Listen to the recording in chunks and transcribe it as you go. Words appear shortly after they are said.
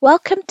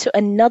Welcome to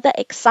another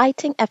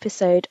exciting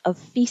episode of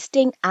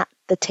Feasting at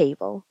the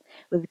Table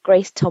with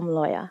Grace Tom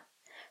Lawyer.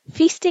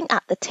 Feasting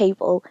at the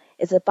Table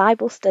is a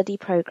Bible study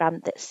program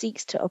that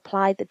seeks to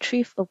apply the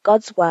truth of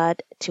God's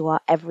Word to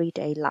our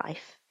everyday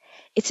life.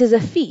 It is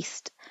a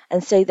feast,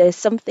 and so there's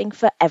something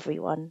for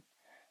everyone.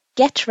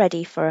 Get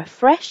ready for a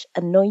fresh,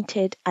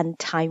 anointed, and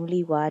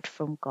timely word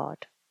from God.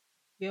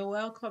 You're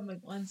welcome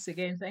once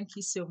again. Thank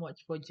you so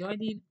much for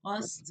joining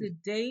us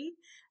today.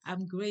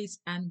 I'm Grace,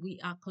 and we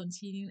are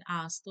continuing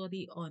our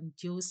study on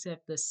Joseph,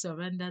 the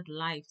surrendered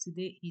life.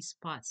 Today is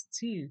part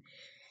two.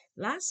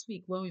 Last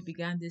week, when we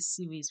began this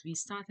series, we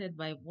started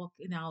by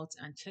working out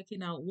and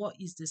checking out what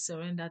is the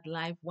surrendered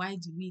life. Why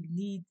do we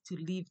need to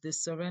live the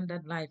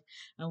surrendered life?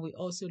 And we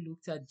also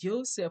looked at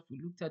Joseph. We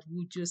looked at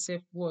who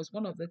Joseph was.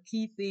 One of the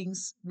key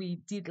things we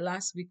did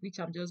last week, which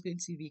I'm just going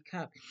to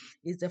recap,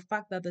 is the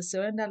fact that the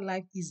surrendered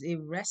life is a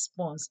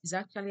response. It's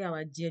actually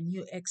our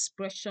genuine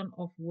expression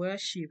of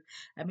worship.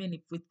 I mean,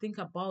 if we think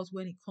about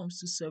when it comes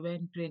to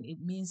surrendering, it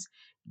means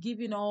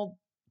giving all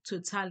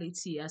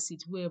totality, as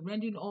it were,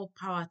 rendering all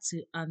power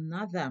to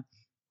another.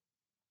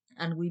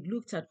 And we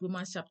looked at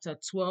Romans chapter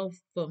 12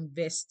 from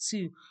verse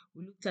 2.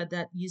 We looked at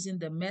that using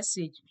the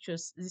message, which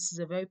was this is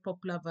a very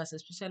popular verse,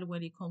 especially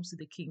when it comes to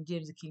the King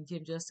James. The King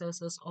James just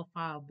tells us offer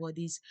our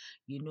bodies,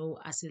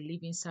 as a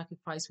living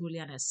sacrifice, holy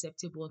and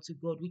acceptable unto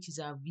God, which is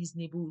our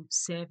reasonable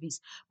service.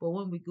 But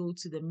when we go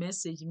to the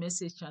message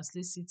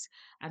translates it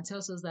and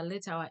tells us that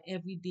let our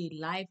everyday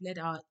life, let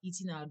our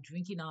eating, our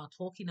drinking, our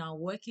talking, our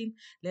working,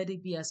 let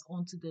it be as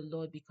unto the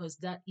Lord, because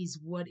that is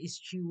what is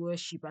true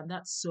worship, and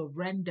that's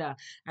surrender.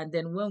 And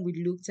then when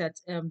we looked at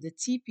the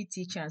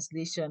TPT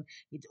translation,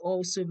 it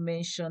also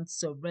mentioned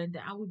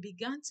surrender. And we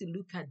began to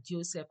look at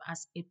Joseph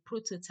as a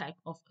prototype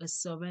of a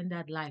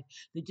surrendered life.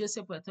 The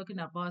Joseph we're talking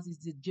about is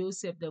the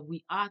Joseph that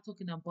we are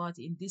talking about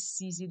in this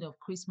season of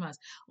Christmas.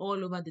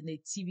 All over the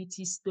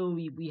nativity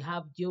story, we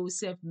have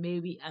Joseph,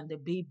 Mary, and the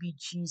baby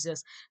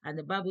Jesus. And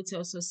the Bible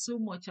tells us so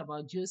much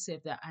about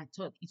Joseph that I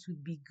thought it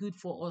would be good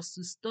for us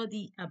to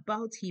study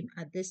about him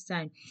at this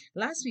time.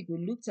 Last week,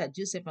 we looked at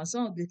Joseph, and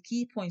some of the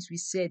key points we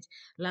said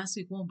last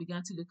week when we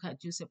began to look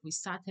at Joseph, we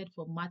started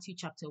from Matthew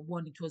chapter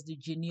 1. It was the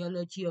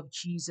genealogy of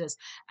Jesus.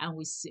 And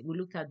we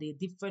looked at the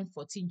different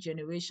 14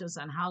 generations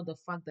and how the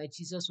fact that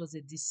Jesus was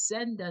a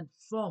descendant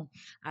from,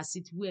 as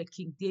it were,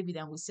 King David.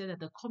 And we said that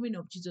the coming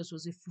of Jesus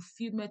was a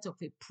fulfillment of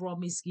a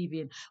promise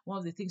given. One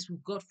of the things we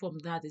got from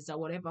that is that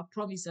whatever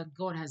promise that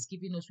God has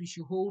given us, we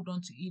should hold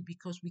on to it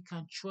because we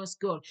can trust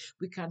God.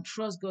 We can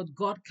trust God.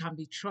 God can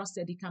be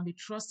trusted. He can be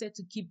trusted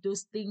to keep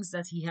those things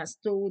that He has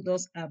told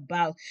us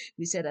about.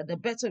 We said that the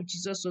birth of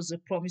Jesus was a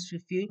promise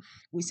fulfilled.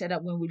 We said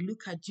that when we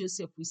look at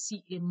Joseph, we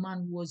see a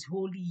man who was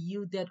wholly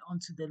yielded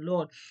unto the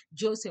Lord.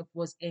 Joseph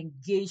was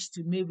engaged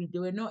to Mary. They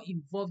were not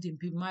involved in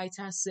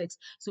premarital sex.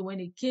 So when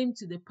it came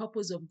to the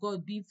purpose of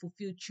God being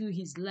fulfilled through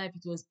his life,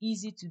 it was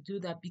easy to do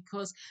that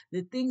because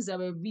the things that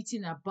were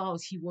written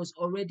about, he was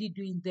already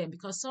doing them.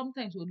 Because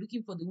sometimes we're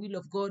looking for the will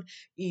of God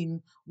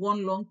in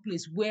one long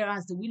place,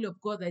 whereas the will of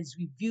God that is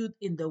revealed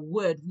in the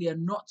word, we are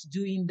not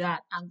doing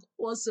that. And God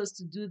wants us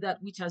to do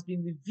that which has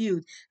been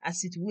revealed,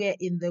 as it were,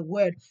 in the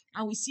word.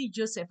 And we see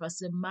Joseph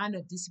as a man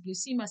of discipline, we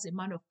see him as a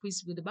man of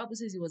principle. The Bible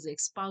says he was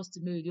espoused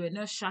to Mary. They were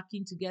not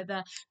shacking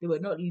together, they were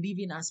not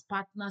living as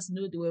partners.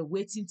 No, they were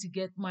waiting to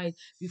get married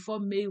before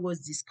Mary was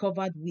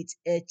discovered with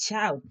a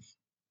child.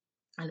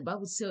 And the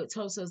Bible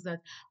tells us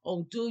that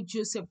although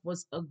Joseph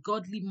was a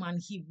godly man,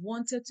 he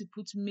wanted to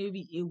put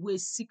Mary away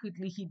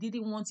secretly. He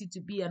didn't want it to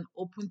be an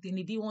open thing.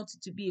 He didn't want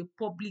it to be a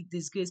public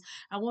disgrace.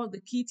 And one of the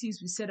key things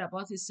we said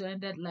about a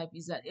surrendered life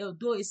is that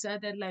although a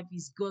surrendered life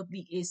is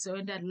godly, a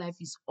surrendered life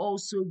is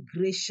also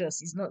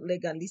gracious. It's not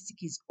legalistic,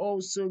 it's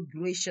also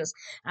gracious.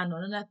 And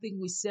another thing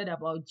we said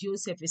about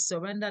Joseph, a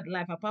surrendered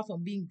life, apart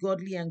from being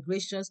godly and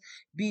gracious,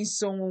 being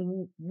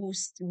someone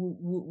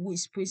who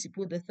is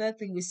principled. The third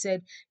thing we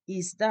said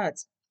is that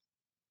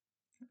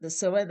the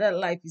surrender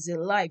life is a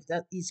life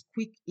that is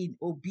quick in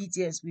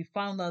obedience. We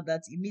found out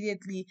that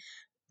immediately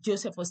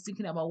Joseph was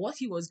thinking about what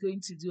he was going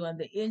to do, and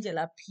the angel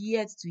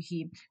appeared to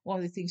him. One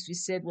of the things we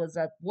said was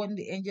that when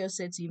the angel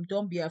said to him,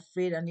 "Don't be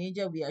afraid," and the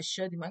angel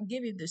reassured him and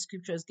gave him the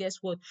scriptures, guess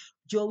what?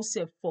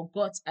 Joseph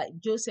forgot.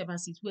 Joseph,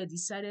 as it were,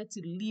 decided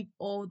to leave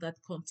all that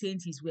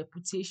contained his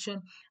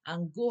reputation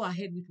and go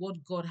ahead with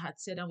what God had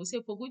said. And we say,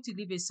 if we're going to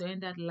live a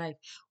surrendered life,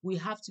 we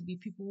have to be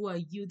people who are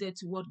yielded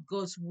to what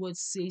God's word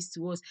says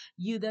to us,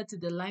 yielded to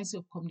the lines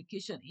of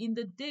communication. In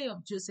the day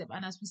of Joseph,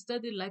 and as we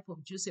study the life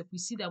of Joseph, we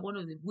see that one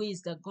of the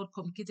ways that God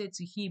communicated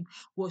to him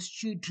was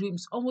through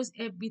dreams. Almost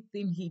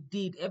everything he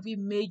did, every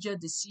major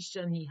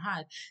decision he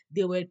had,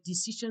 there were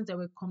decisions that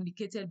were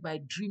communicated by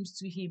dreams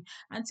to him.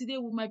 And today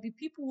we might be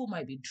people who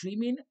might be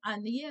dreaming,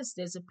 and yes,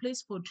 there's a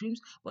place for dreams,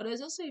 but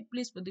there's also a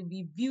place for the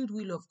revealed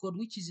will of God,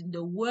 which is in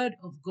the word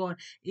of God.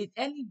 If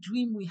any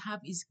dream we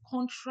have is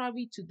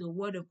contrary to the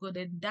word of God,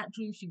 then that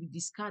dream should be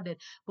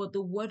discarded, but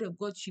the word of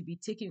God should be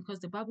taken,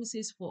 because the Bible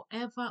says,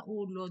 "Forever,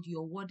 O Lord,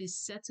 your word is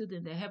settled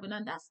in the heaven."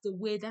 And that's the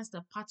way, that's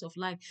the part of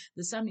life.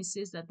 The psalmist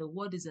says says that the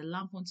word is a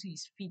lamp unto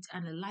his feet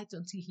and a light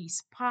unto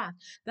his path.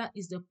 That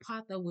is the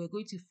path that we're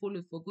going to follow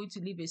if we're going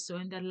to live a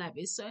surrendered life.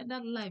 A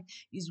surrendered life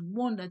is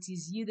one that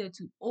is yielded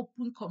to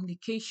open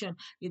communication.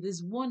 It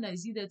is one that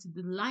is yielded to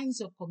the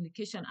lines of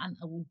communication. And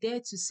I will dare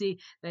to say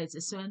that it's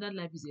a surrendered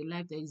life is a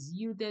life that is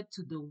yielded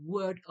to the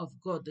word of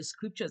God, the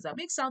scriptures. That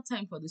makes out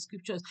time for the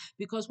scriptures,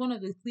 because one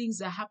of the things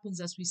that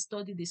happens as we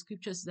study the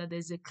scriptures is that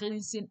there's a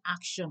cleansing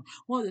action.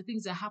 One of the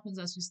things that happens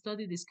as we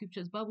study the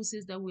scriptures, Bible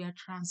says that we are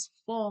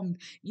transformed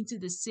into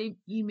the same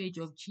image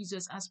of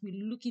Jesus as we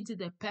look into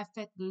the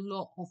perfect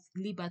law of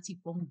liberty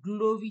from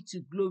glory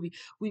to glory.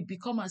 We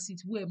become, as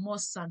it were, more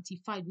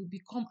sanctified. We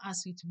become,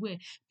 as it were,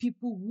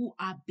 people who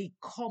are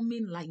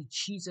becoming like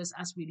Jesus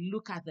as we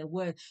look at the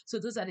word. So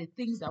those are the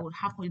things that will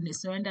happen in a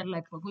surrendered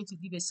life. We're going to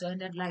live a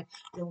surrendered life.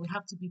 Then we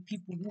have to be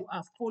people who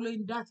are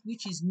following that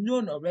which is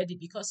known already,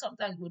 because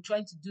sometimes we're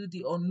trying to do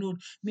the unknown.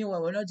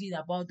 Meanwhile, we're not doing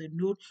about the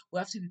known. We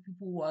have to be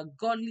people who are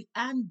godly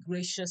and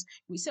gracious.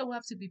 We say we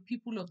have to be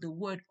people of the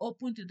word,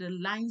 open to the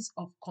lines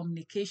of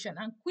communication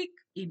and quick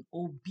in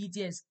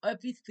obedience.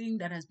 Everything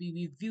that has been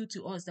revealed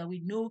to us that we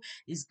know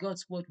is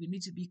God's word, we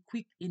need to be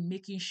quick in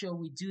making sure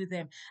we do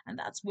them. And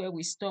that's where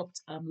we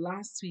stopped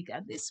last week.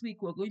 And this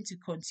week we're going to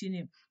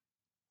continue.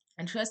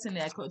 Interestingly,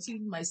 I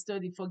continued my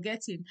study,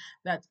 forgetting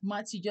that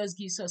Matthew just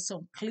gives us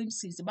some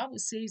glimpses. The Bible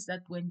says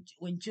that when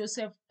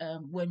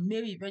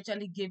Mary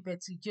eventually gave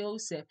birth to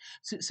Joseph,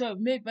 so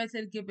Mary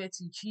eventually gave birth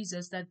to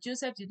Jesus, that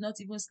Joseph did not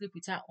even sleep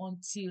with her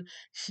until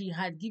she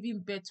had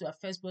given birth to her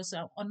firstborn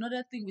son.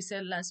 Another thing we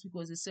said last week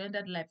was a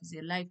surrendered life is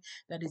a life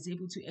that is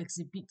able to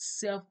exhibit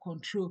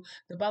self-control.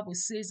 The Bible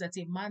says that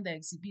a man that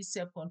exhibits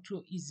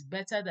self-control is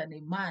better than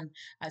a man,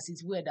 as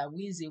it were, that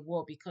wins a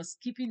war, because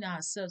keeping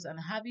ourselves and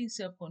having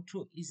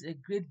self-control is a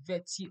great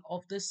virtue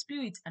of the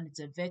spirit, and it's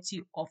a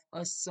virtue of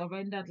a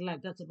surrendered life.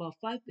 That's about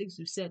 5 things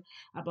we've said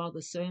about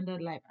the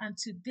surrendered life. And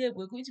today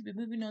we're going to be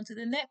moving on to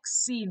the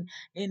next scene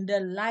in the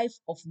life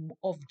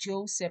of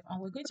Joseph. And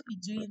we're going to be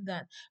doing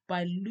that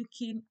by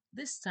looking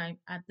this time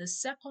at the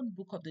second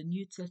book of the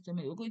New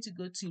Testament. We're going to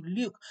go to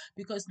Luke,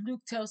 because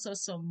Luke tells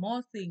us some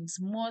more things,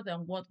 more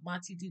than what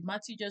Matthew did.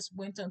 Matthew just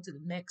went on to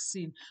the next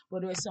scene, but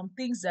there were some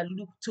things that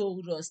Luke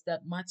told us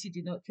that Matthew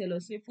did not tell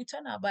us. So if we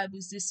turn our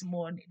Bibles this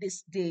morning,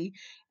 this day,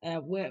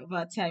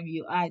 wherever time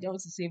you are, I don't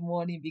want to say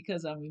morning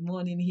because I'm in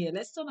morning here.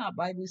 Let's turn our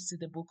Bibles to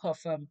the book of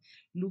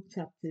Luke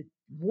chapter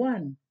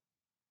 1.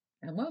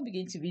 And when we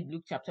begin to read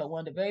Luke chapter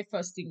 1, the very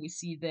first thing we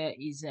see there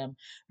is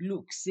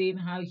Luke saying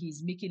how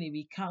he's making a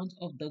recount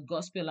of the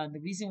gospel. And the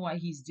reason why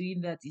he's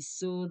doing that is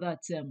so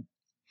that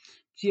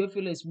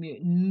Theophilus may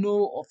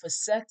know of a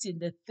certain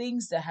the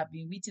things that have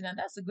been written. And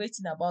that's the great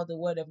thing about the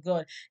word of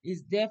God,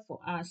 is there for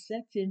our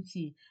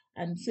certainty.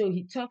 And so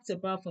he talked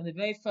about, from the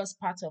very first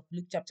part of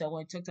Luke chapter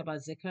 1, he talked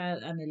about Zechariah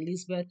and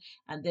Elizabeth,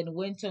 and then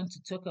went on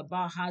to talk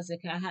about how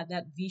Zechariah had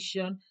that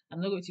vision.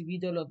 I'm not going to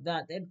read all of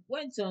that. Then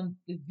went on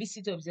the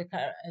visit of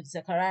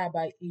Zechariah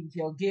by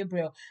angel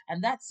Gabriel,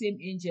 and that same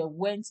angel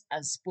went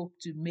and spoke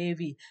to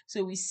Mary.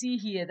 So we see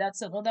here,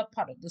 that's another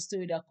part of the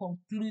story that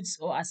concludes,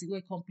 or as it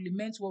were,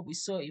 complements what we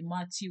saw in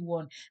Matthew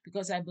 1,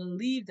 because I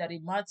believe that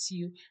in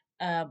Matthew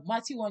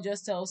 1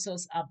 just tells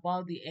us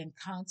about the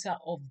encounter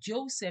of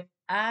Joseph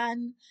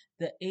and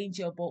the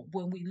angel. But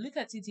when we look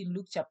at it in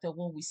Luke chapter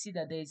 1, we see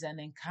that there is an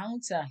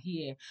encounter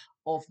here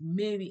of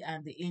Mary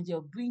and the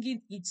angel,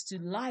 bringing it to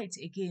light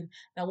again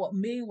that what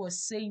Mary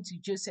was saying to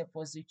Joseph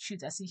was the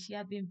truth. As if she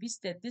had been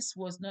visited, this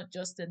was not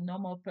just a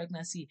normal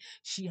pregnancy.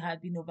 She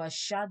had been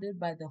overshadowed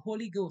by the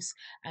Holy Ghost,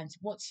 and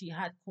what she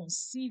had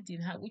conceived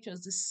in her, which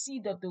was the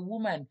seed of the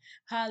woman.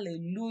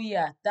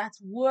 Hallelujah. That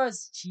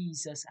was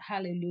Jesus.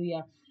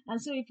 Hallelujah.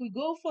 And so if we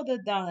go further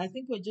down, I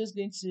think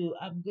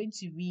I'm going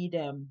to read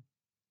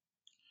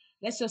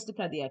let's just look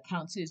at the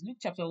account. So it's Luke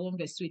chapter 1,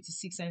 verse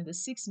 26. And in the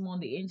 6th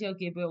month, the angel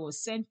Gabriel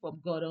was sent from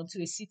God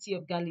unto a city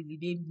of Galilee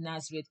named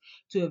Nazareth,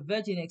 to a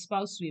virgin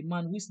espoused to a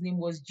man whose name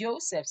was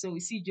Joseph. So we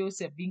see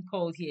Joseph being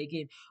called here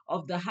again,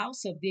 of the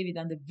house of David,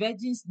 and the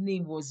virgin's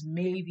name was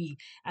Mary.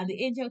 And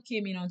the angel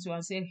came in unto her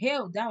and said,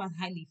 Hail, thou art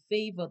highly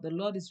favored, the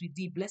Lord is with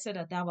thee, blessed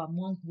art thou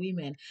among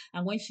women.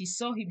 And when she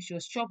saw him, she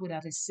was troubled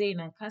at his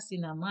saying, and cast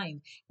in her mind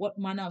what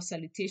manner of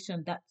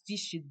salutation that this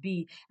should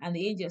be. And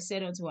the angel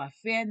said unto her,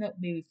 Fear not,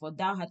 Mary, for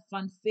thou hast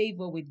found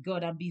favor with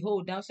God, and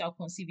behold, thou shalt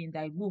conceive in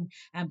thy womb,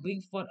 and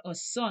bring forth a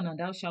son, and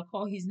thou shalt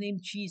call his name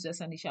Jesus,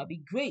 and he shall be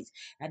great,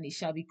 and he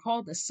shall be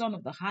called the Son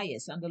of the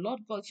Highest. And the Lord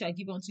God shall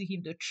give unto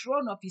him the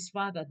throne of his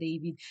father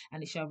David,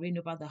 and he shall reign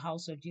over the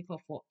house of Jacob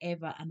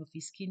forever, and of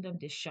his kingdom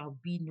there shall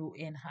be no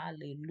end.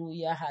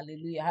 Hallelujah,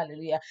 hallelujah,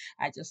 hallelujah.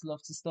 I just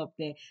love to stop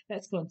there.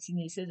 Let's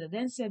continue. It says, And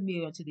then said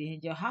Mary unto the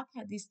angel, How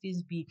can these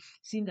things be,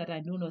 seeing that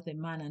I know not a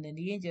man? And then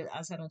the angel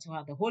answered unto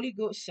her, The Holy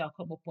Ghost shall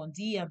come upon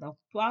thee, and the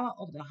power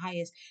of the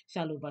highest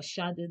shall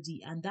overshadow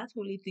thee, and that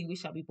holy thing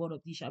which shall be born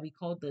of thee shall be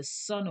called the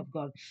Son of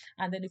God.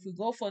 And then if we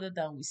go further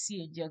down, we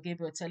see angel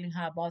Gabriel telling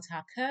her about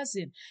her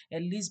cousin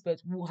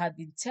Elizabeth, who had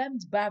been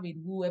termed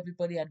barren, who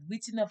everybody had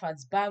written off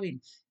as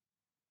barren,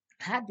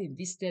 had been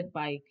visited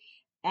by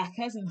our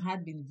cousin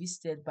had been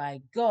visited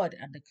by God,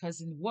 and the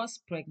cousin was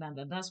pregnant,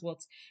 and that's what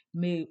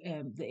the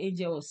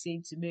angel was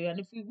saying to Mary. And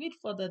if we read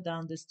further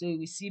down the story,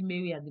 we see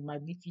Mary and the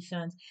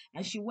Magnificent,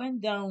 and she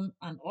went down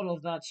and all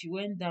of that. She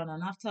went down,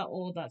 and after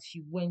all that,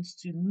 she went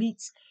to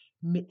meet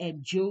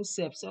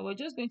Joseph. So we're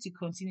just going to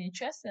continue.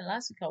 Interesting.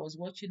 Last week I was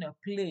watching a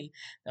play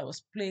that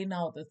was playing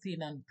out the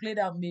thing and played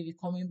out Mary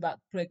coming back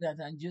pregnant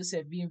and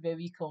Joseph being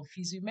very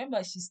confused.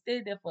 Remember, she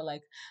stayed there for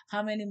like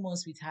how many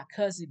months with her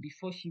cousin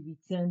before she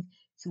returned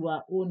to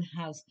our own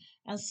house.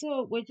 And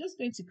so we're just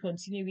going to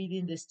continue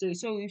reading the story.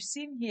 So we've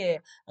seen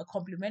here a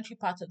complementary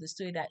part of the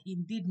story that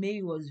indeed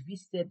Mary was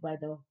visited by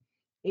the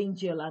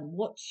angel, and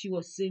what she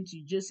was saying to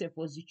Joseph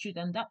was the truth,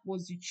 and that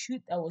was the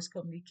truth that was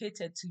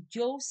communicated to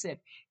Joseph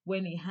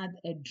when he had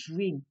a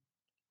dream.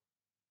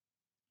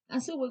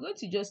 And so we want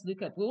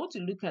to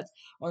look at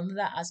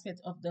another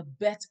aspect of the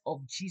birth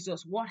of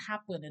Jesus. What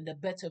happened in the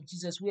birth of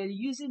Jesus? We're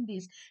using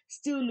this,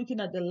 still looking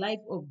at the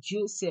life of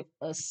Joseph,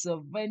 a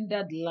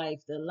surrendered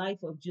life, the life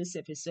of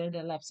Joseph, a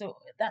surrendered life. So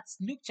that's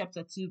Luke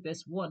chapter 2,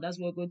 verse 1. That's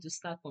where we're going to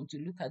start from to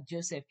look at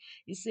Joseph.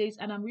 It says,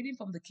 and I'm reading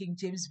from the King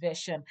James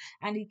Version,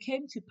 and it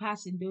came to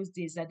pass in those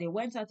days that they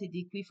went out a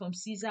decree from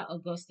Caesar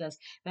Augustus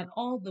that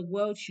all the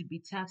world should be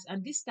taxed.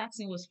 And this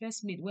taxing was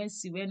first made when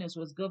Cyrenius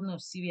was governor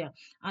of Syria,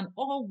 and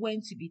all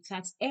went to be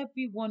taxed,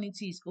 every one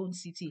into his own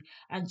city.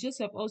 And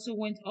Joseph also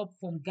went up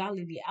from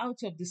Galilee,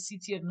 out of the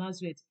city of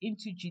Nazareth,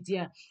 into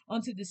Judea,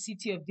 unto the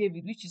city of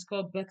David, which is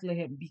called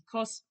Bethlehem,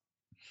 because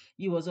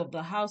he was of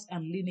the house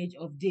and lineage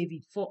of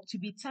David, for to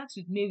be taxed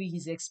with Mary,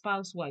 his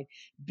espoused wife,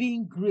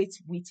 being great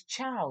with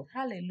child.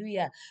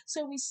 Hallelujah.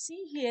 So we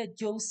see here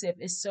Joseph,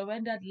 a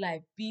surrendered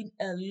life, being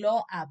a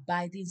law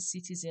abiding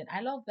citizen.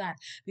 I love that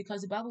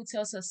because the Bible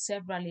tells us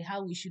severally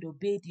how we should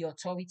obey the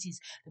authorities.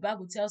 The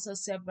Bible tells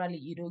us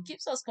severally,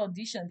 gives us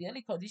condition. The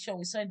only condition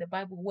we saw in the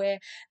Bible where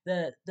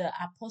the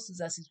apostles,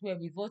 as it were,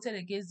 revolted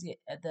against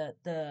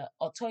the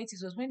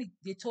authorities was when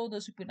they told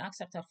those people in Acts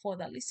chapter 4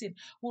 that, listen,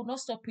 we'll not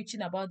stop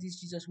preaching about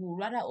this Jesus. We'll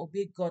rather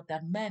obey God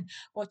than men.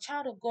 But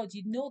child of God,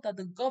 you know that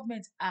the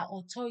government are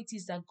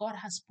authorities that God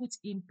has put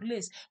in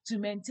place to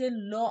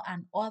maintain law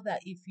and order.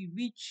 If you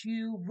read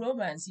through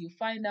Romans, you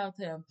find out,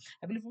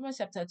 I believe Romans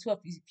chapter 12,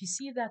 if you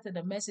see that in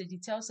the message,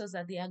 it tells us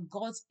that they are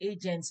God's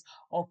agents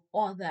of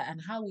order and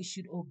how we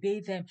should obey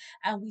them.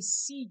 And we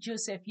see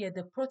Joseph here,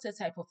 the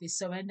prototype of a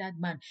surrendered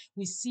man.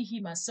 We see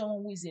him as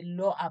someone who is a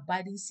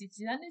law-abiding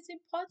citizen. And it's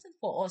important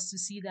for us to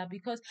see that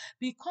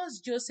because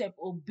Joseph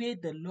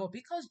obeyed the law,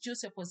 because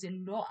Joseph was a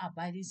law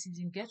abiding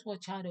citizen, guess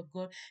what, child of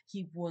God?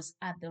 He was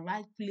at the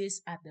right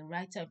place at the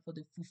right time for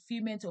the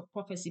fulfillment of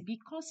prophecy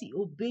because he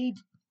obeyed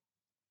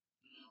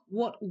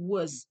what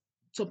was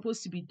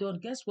supposed to be done.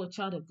 Guess what,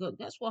 child of God?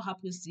 Guess what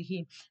happens to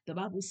him? The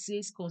Bible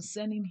says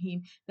concerning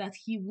him that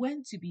he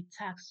went to be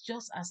taxed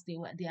just as they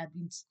had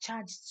been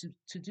charged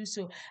to do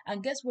so.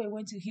 And guess where he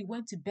went to? He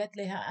went to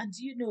Bethlehem. And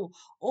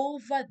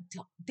over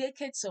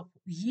decades of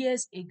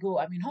years ago,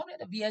 I mean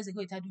hundreds of years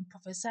ago, it had been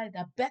prophesied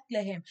that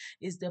Bethlehem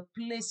is the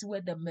place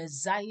where the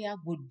Messiah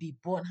would be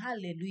born.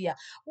 Hallelujah.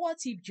 What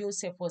if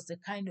Joseph was the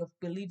kind of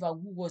believer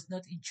who was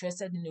not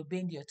interested in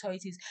obeying the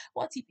authorities?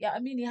 What if, I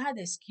mean, he had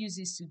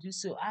excuses to do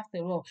so. After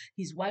all,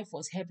 his wife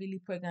was heavily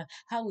pregnant.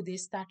 How would they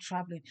start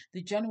traveling?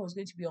 The journey was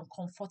going to be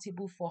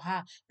uncomfortable for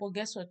her. But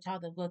guess what,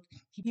 child of God?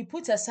 He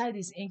put aside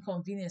his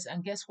inconvenience,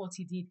 and guess what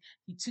he did?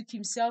 He took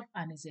himself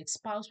and his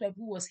espoused wife,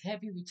 who was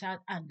heavy with child,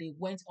 and they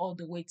went all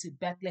the way to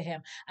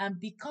Bethlehem. And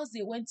because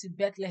they went to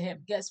Bethlehem,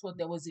 guess what?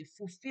 There was a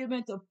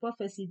fulfillment of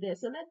prophecy there.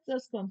 So let's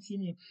just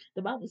continue.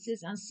 The Bible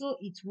says, and so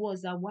it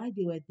was that while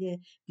they were there,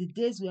 the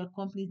days were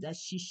accomplished that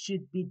she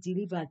should be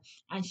delivered.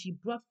 And she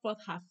brought forth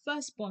her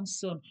firstborn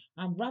son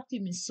and wrapped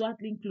him in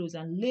swaddling clothes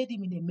and laid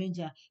him in a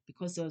manger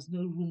because there was no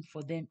room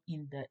for them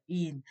in the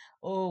inn.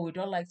 Oh, we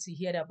don't like to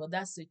hear that, but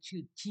that's the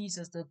truth.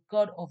 Jesus, the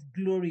God of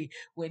glory,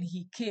 when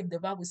he came, the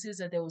Bible says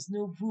that there was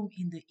no room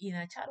in the inn.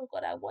 And child of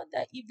God, I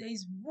wonder if there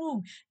is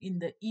room in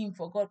the inn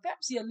for God.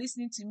 Perhaps you're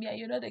listening to me and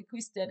you're not a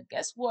Christian.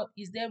 Guess what?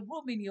 Is there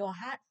room in your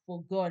heart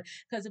for God?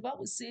 Because the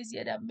Bible says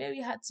here that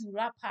Mary had to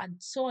wrap her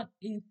son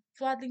in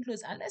swaddling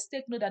clothes. And let's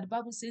take note that the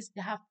Bible says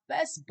her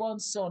firstborn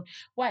son.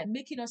 Why?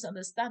 Making us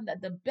understand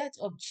that the birth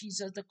of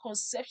Jesus, the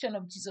conception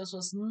of Jesus,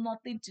 was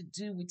nothing to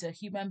do with a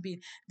human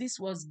being. This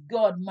was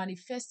God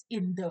manifest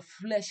in the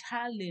flesh.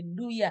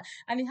 Hallelujah.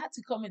 And he had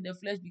to come in the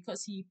flesh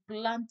because he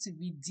planned to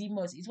redeem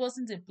us. It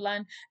wasn't a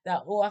plan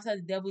that, oh, after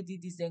the devil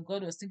did this, then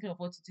God was thinking of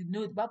what to do.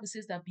 No, the Bible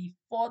says that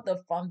before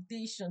the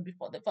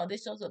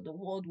foundations of the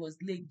world was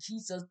laid,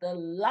 Jesus, the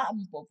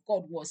Lamb of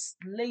God, was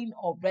slain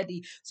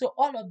already. So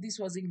all of this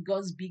was in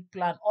God's big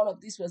plan. All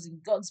of this was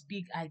in God's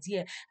big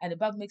idea. And the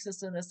Bible makes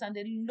us understand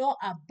that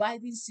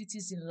law-abiding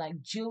citizen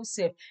like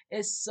Joseph,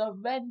 a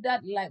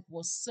surrendered life,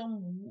 was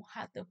someone who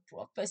had the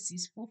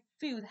prophecies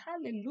fulfilled.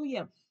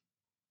 Hallelujah.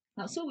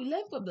 And so we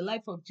learn from the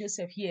life of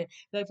Joseph here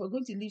that if we're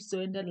going to live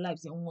surrendered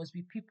lives, then we must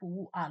be people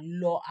who are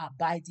law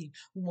abiding.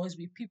 We must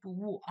be people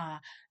who are,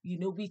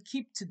 we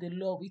keep to the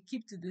law. We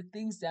keep to the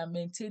things that are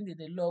maintained in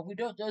the law. We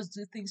don't just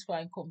do things for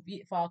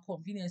our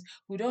convenience.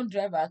 We don't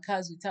drive our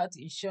cars without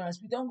insurance.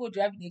 We don't go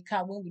driving a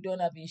car when we don't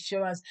have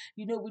insurance.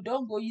 We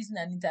don't go using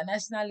an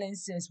international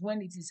license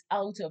when it is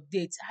out of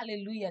date.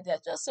 Hallelujah. There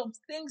are just some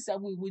things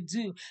that we will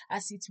do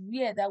as it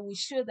were that will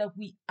show that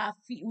we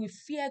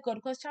fear God.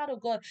 Because child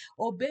of God,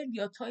 obeying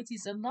the authority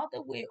is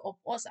another way of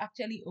us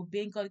actually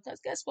obeying God. Because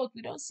guess what?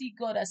 We don't see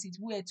God as it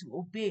were to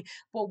obey,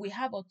 but we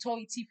have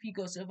authority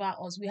figures over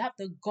us. We have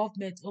the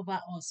government over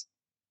us.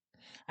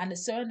 And the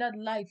surrendered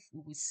life,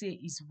 we will say,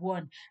 is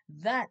one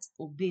that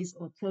obeys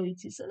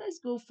authority. So let's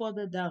go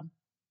further down.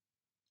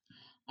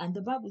 And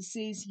the Bible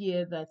says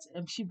here that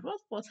she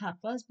brought forth her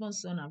firstborn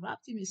son and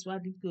wrapped him in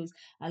swaddling clothes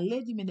and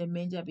laid him in a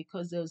manger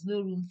because there was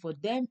no room for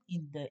them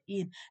in the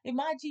inn.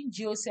 Imagine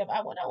Joseph.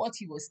 I wonder what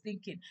he was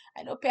thinking.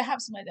 I know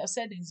perhaps he might have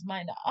said in his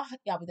mind,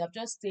 yeah, I would have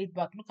just stayed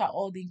back. Look at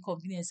all the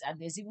inconvenience, and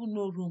there's even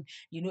no room.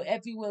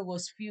 Everywhere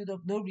was filled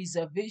up, no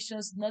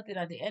reservations, nothing.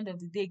 At the end of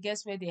the day,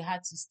 guess where they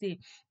had to stay?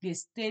 They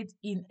stayed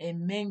in a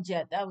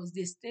manger.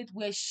 They stayed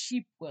where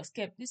sheep was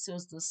kept. This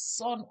was the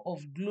Son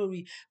of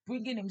Glory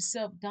bringing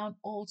himself down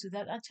all to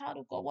that. And child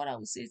of God, what I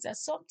would say is that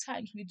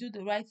sometimes we do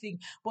the right thing,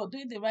 but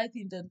doing the right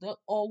thing does not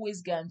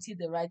always guarantee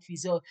the right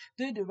result.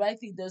 Doing the right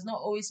thing does not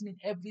always mean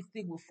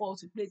everything will fall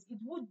to place. It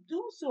would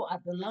do so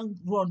at the long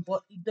run,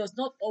 but it does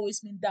not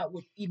always mean that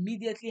would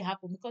immediately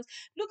happen. Because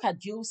look at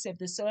Joseph,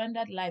 the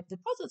surrendered life, the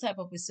prototype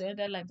of a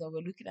surrendered life that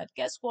we're looking at.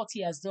 Guess what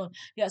he has done?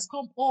 He has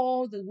come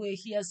all the way.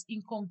 He has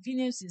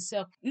inconvenienced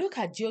himself. Look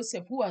at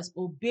Joseph, who has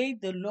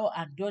obeyed the law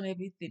and done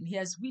everything. He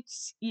has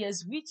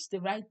reached the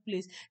right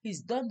place.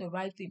 He's done the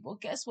right thing.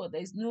 But guess what?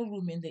 There is no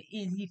room in the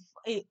inn. He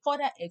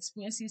further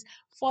experiences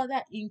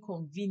further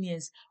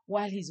inconvenience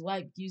while his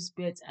wife gives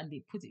birth, and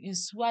they put him in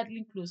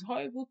swaddling clothes,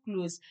 horrible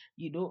clothes,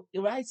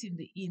 right in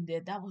the inn there.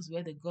 That was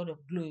where the God of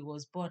glory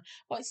was born.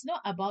 But it's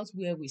not about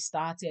where we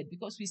started,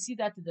 because we see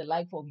that in the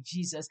life of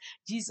Jesus.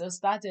 Jesus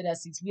started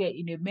as it were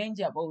in a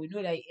manger, but we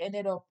know that he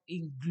ended up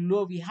in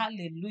glory.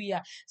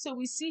 Hallelujah. So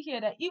we see here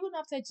that even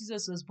after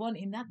Jesus was born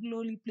in that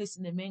lowly place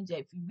in the manger,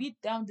 if you read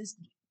down this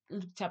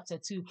Luke chapter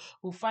 2,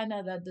 we'll find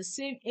out that the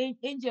same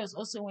angels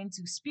also went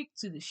to speak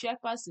to the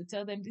shepherds to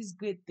tell them this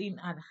great thing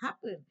had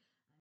happened.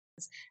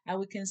 And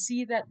we can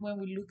see that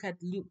when we look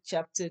at Luke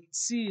chapter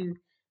 2,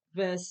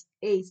 verse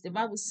 8, the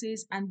Bible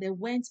says, and there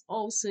went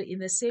also in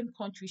the same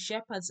country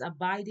shepherds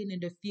abiding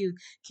in the field,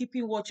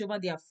 keeping watch over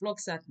their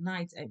flocks at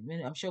night.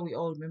 I'm sure we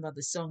all remember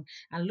the song.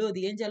 And lo,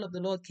 the angel of the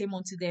Lord came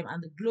unto them,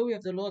 and the glory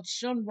of the Lord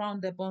shone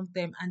round about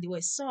them, and they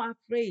were so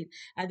afraid.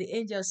 And the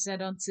angel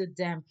said unto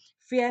them,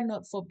 fear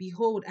not, for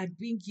behold, I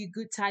bring you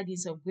good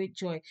tidings of great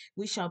joy,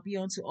 which shall be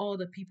unto all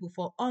the people.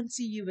 For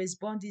unto you is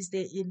born this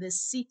day in the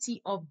city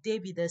of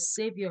David a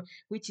Savior,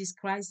 which is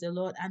Christ the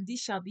Lord. And this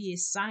shall be a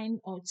sign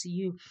unto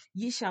you: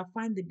 ye shall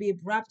find the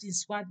babe wrapped in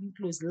swaddling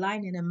clothes,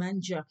 lying in a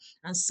manger.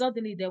 And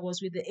suddenly there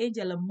was with the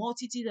angel a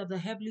multitude of the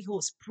heavenly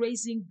hosts,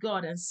 praising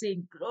God and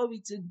saying,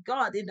 glory to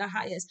God in the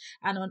highest,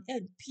 and on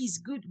earth peace,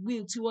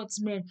 goodwill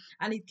towards men.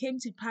 And it came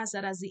to pass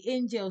that as the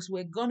angels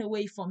were gone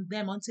away from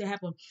them unto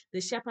heaven, the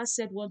shepherds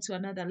said one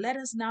to another, let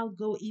us now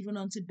go even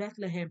unto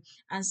Bethlehem,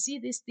 and see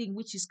this thing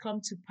which is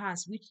come to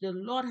pass, which the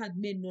Lord had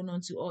made known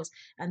unto us.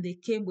 And they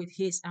came with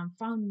haste and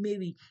found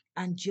Mary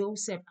and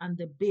Joseph and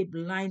the babe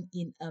lying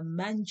in a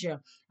manger.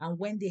 And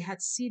when they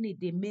had seen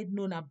it, they made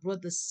known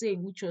abroad the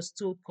same which was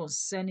told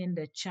concerning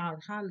the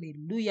child.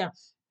 Hallelujah.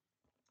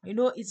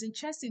 It's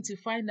interesting to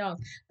find out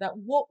that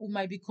what we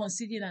might be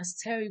considering as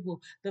terrible,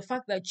 the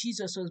fact that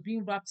Jesus was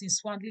being wrapped in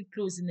swaddling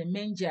clothes in a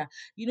manger,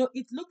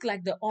 it looked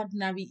like the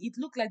ordinary, it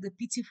looked like the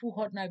pitiful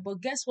ordinary.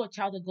 But guess what,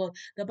 child of God?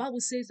 The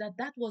Bible says that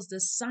that was the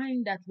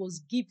sign that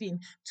was given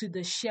to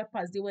the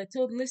shepherds. They were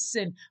told,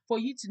 listen, for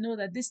you to know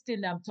that this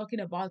thing that I'm talking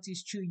about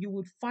is true, you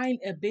would find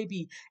a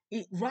baby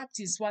wrapped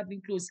in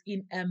swaddling clothes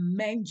in a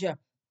manger.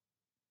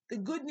 The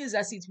good news,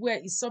 as it were,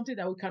 is something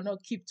that we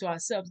cannot keep to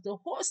ourselves. The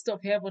host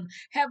of heaven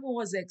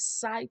was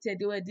excited.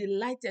 They were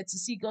delighted to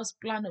see God's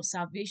plan of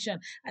salvation,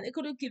 and they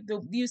couldn't keep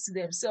the news to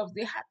themselves.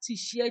 They had to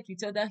share it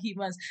with other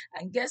humans.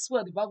 And guess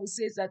what? The Bible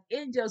says that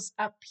angels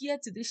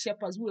appeared to the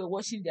shepherds who were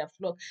watching their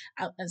flock,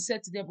 and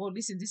said to them, oh,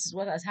 listen, this is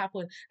what has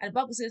happened. And the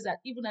Bible says that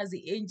even as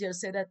the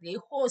angels said that,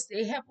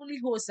 a heavenly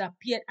host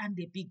appeared, and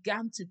they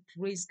began to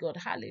praise God.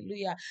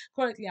 Hallelujah.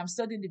 Currently, I'm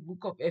studying the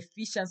book of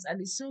Ephesians,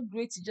 and it's so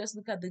great to just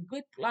look at the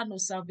great plan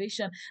of salvation.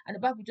 And the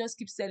Bible just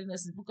keeps telling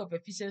us in the book of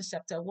Ephesians,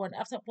 chapter 1,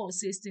 after Paul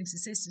says things, he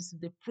says this,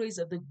 the praise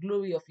of the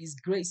glory of his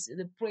grace,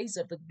 the praise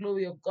of the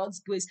glory of God's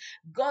grace.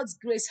 God's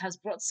grace has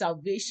brought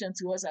salvation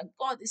to us, and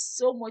God is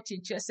so much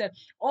interested.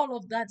 All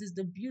of that is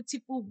the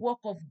beautiful work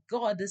of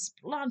God, this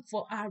plan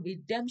for our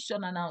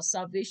redemption and our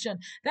salvation.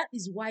 That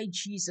is why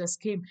Jesus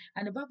came.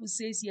 And the Bible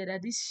says here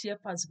that these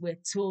shepherds were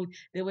told,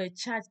 they were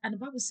charged, and the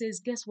Bible says,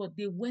 guess what?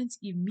 They went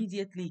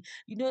immediately.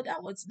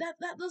 That was that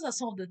those are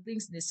some of the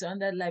things in the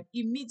surrendered life.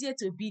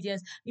 Immediate obedience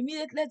obedience.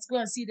 Immediately, let's go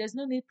and see. There's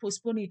no need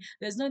postponing.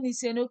 There's no need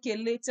saying, okay,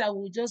 later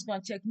we'll just go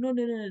and check. No,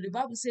 no, no, no. The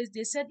Bible says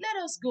they said,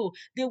 let us go.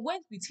 They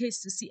went with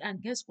haste to see,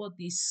 and guess what?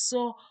 They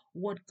saw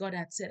what God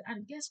had said.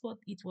 And guess what?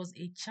 It was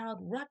a child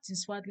wrapped in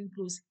swaddling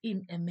clothes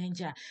in a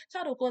manger.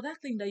 Child of God,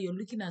 that thing that you're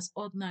looking at as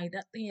ordinary,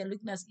 that thing you're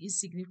looking at as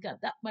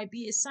insignificant, that might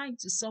be a sign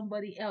to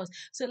somebody else.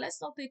 So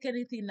let's not take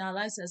anything in our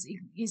lives as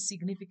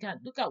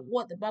insignificant. Look at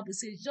what the Bible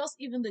says. Just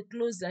even the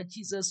clothes that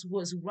Jesus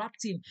was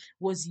wrapped in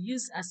was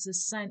used as a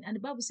sign. And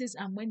the Bible says,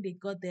 and when they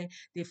got there,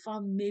 they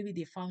found Mary,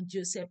 they found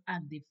Joseph,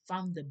 and they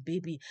found the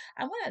baby.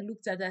 And when I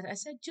looked at that, I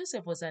said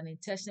Joseph was an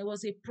intentional,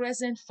 was a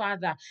present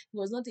father. He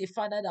was not a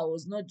father that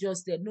was not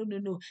just there. No, no,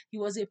 no. He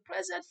was a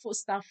present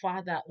foster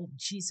father of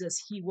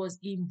Jesus. He was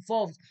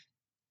involved.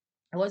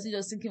 I wasn't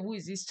just thinking, who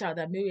is this child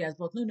that Mary has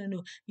brought? No, no,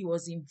 no. He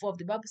was involved.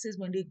 The Bible says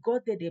when they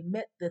got there, they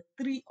met the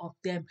three of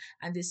them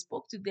and they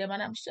spoke to them.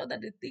 And I'm sure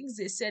that the things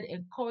they said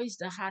encouraged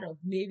the heart of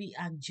Mary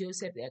and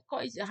Joseph. They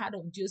encouraged the heart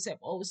of Joseph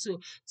also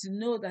to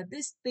know that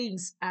these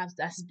things have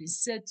that's been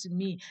said to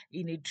me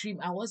in a dream.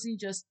 I wasn't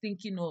just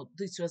thinking, oh,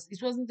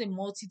 it wasn't a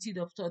multitude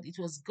of thought. It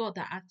was God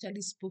that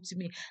actually spoke to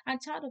me.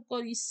 And child of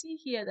God, you see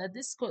here that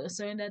this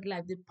surrendered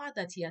life, the path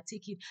that he had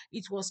taken,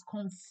 it was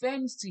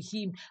confirmed to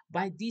him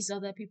by these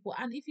other people.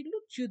 And if you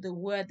look through the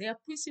word, there are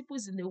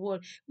principles in the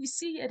word. We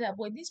see here that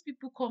when these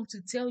people come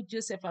to tell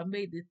Joseph and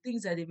Mary the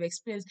things that they've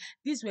experienced,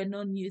 these were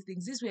not new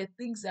things. These were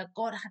things that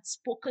God had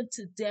spoken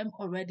to them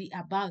already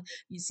about.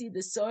 You see,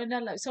 the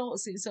surrender life, someone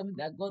was saying something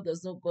that God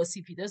does not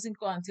gossip. He doesn't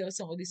go and tell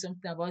somebody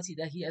something about it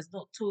that he has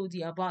not told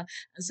you about.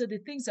 And so the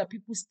things that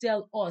people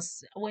tell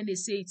us when they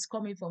say it's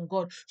coming from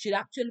God should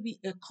actually be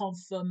a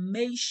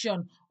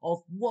confirmation of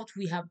what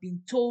we have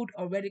been told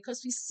already.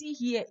 Because we see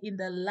here in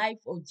the life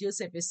of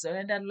Joseph, a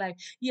surrendered life,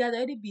 he had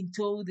already been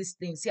told these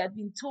things. He had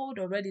been told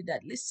already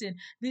that, listen,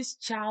 this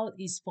child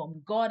is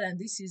from God and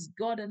this is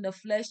God in the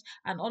flesh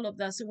and all of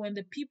that. So when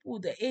the people,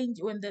 the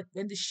angel, when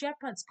the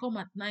shepherds come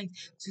at night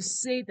to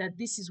say that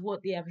this is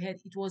what they have heard,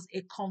 it was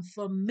a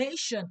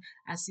confirmation,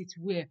 as it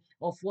were,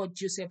 of what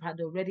Joseph had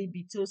already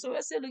been told. So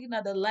we're still looking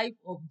at the life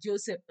of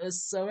Joseph, a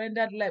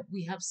surrendered life.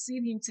 We have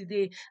seen him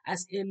today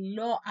as a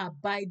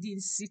law-abiding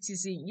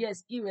citizen.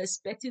 Yes,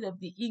 irrespective of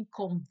the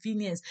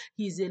inconvenience,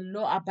 he's a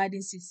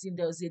law-abiding citizen.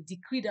 There was a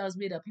decree that was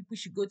made that people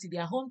should go to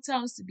their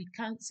hometowns to be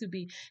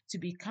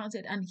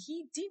counted, and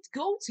he did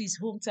go to his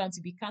hometown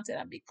to be counted.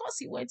 And because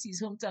he went to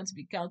his hometown to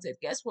be counted,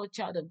 guess what,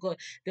 child of God?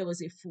 There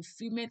was a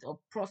fulfillment of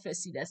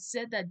prophecy that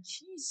said that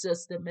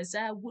Jesus, the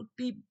Messiah, would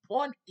be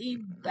born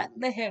in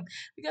Bethlehem.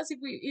 Because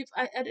if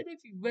I don't know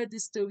if you read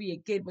this story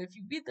again, but if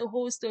you read the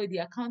whole story, the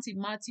account in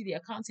Matthew, the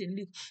account in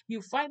Luke,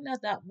 you find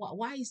out that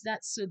why is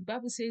that so? The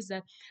Bible says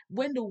that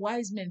when the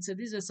wise men, so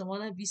these are some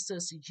other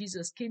visitors to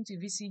Jesus, came to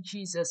visit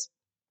Jesus,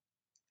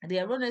 they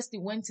erroneously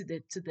went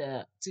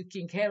to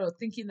King Herod,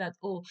 thinking that,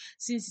 oh,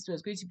 since it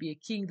was going to be a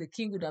king, the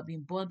king would have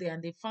been born there,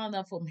 and they found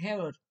out from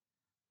Herod.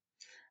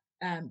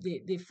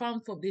 They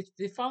found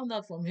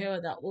out from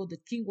Herod that, oh, the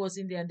king was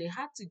in there, and they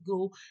had to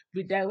go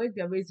redirect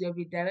their ways. They were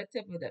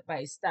redirected by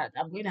a star.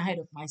 I'm going ahead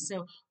of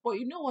myself, but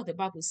you know what the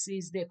Bible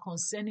says there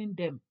concerning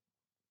them.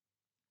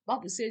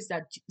 Bible says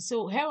that,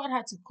 so Herod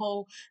had to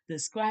call the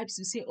scribes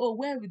to say, oh,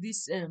 where will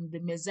this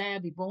the Messiah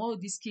be born? Where will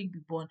this king be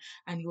born?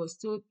 And he was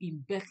told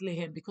in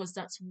Bethlehem, because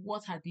that's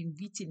what had been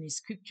written in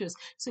scriptures.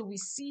 So we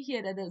see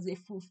here that there's a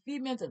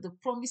fulfillment of the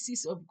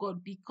promises of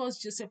God, because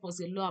Joseph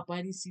was a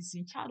law-abiding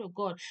citizen, child of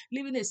God,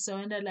 living a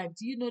surrendered life.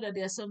 Do you know that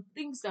there are some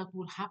things that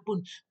will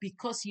happen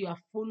because you are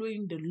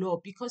following the law,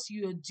 because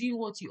you are doing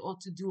what you ought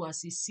to do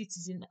as a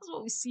citizen? That's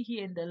what we see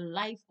here in the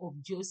life of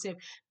Joseph.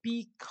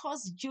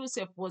 Because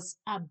Joseph was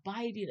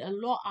abiding, a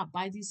law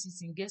abiding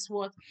citizen, guess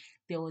what?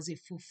 There was a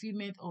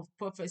fulfillment of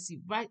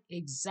prophecy right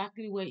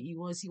exactly where he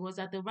was. He was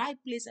at the right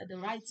place at the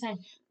right time,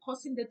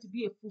 causing there to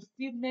be a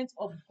fulfillment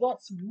of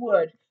God's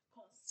word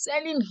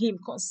concerning him,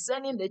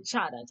 concerning the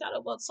child. And child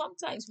of God,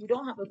 sometimes we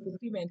don't have a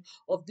fulfillment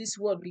of this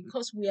word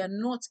because we are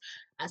not,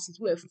 as it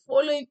were,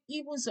 following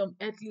even some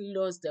earthly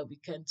laws that we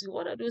can do.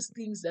 What are those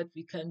things that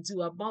we can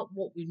do about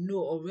what we know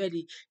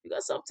already?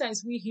 Because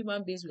sometimes we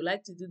human beings, we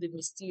like to do the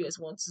mysterious,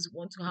 want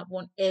to have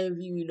one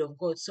every will of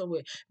God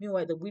somewhere.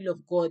 Meanwhile, the will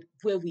of God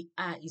where we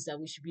are is that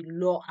we should be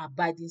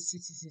law-abiding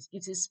citizens.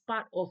 It is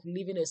part of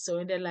living a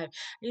surrendered life.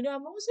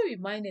 I'm also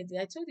reminded,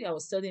 I told you I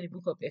was studying the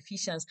book of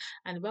Ephesians,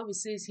 and the Bible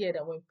says here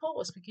that when Paul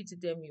was speaking to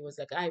them, he was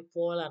like, I,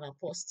 Paul, an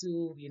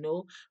apostle,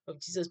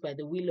 of Jesus by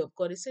the will of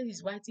God. He said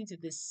he's writing to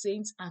the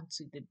saints and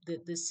to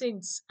the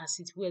saints, as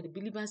it were, the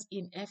believers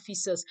in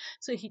Ephesus.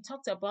 So he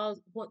talked about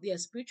what their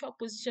spiritual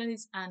position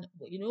is, and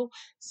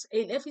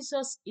in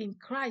Ephesus in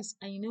Christ.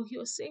 And he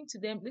was saying to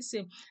them,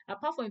 listen,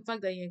 apart from the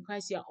fact that you're in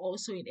Christ, you're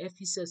also in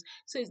Ephesus.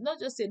 So it's not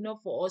just enough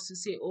for us to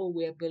say, oh,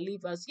 we're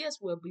believers. Yes,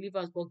 we're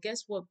believers, but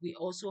guess what? We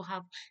also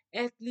have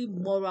earthly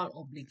moral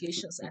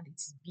obligations, and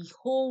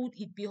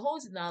it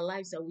beholds in our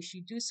lives that we should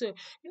you do so.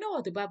 You know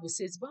what the Bible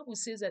says? The Bible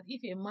says that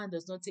if a man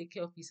does not take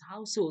care of his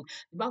household,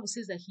 the Bible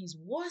says that he's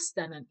worse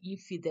than an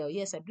infidel.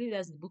 Yes, I believe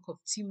that's in the book of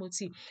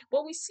Timothy.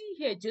 But we see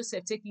here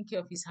Joseph taking care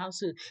of his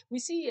household. We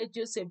see here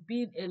Joseph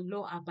being a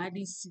law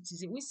abiding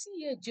citizen. We see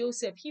here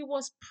Joseph, he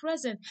was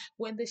present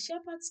when the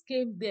shepherds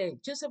came there.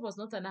 Joseph was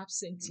not an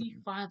absentee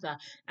father.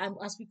 And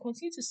as we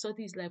continue to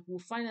study his life, we'll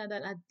find out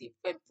that at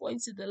different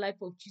points in the life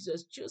of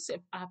Jesus,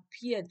 Joseph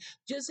appeared.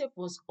 Joseph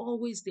was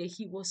always there.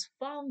 He was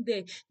found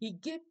there. He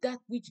gave that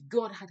which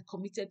God had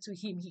committed to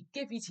him. He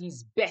gave it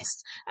his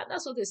best. And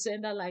that's what the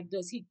surrender life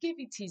does. He gave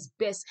it his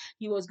best.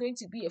 He was going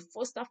to be a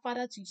foster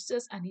father to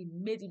Jesus, and he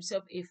made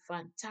himself a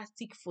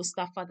fantastic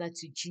foster father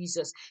to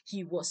Jesus.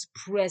 He was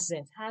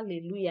present.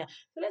 Hallelujah.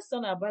 So let's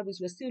turn our Bibles.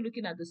 We're still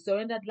looking at the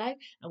surrendered life,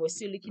 and we're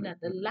still looking at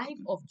the life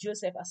of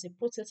Joseph as a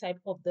prototype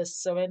of the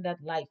surrendered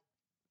life.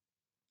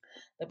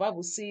 The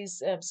Bible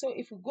says, so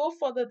if we go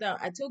further down,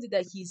 I told you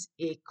that he's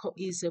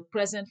a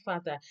present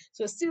father.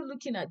 So still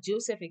looking at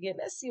Joseph again,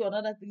 let's see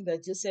another thing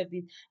that Joseph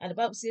did. And the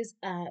Bible says,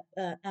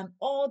 and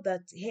all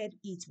that heard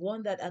it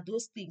wondered at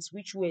those things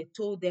which were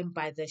told them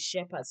by the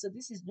shepherds. So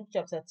this is Luke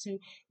chapter 2,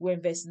 we're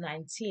in verse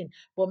 19.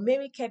 But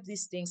Mary kept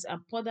these things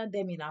and pondered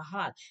them in her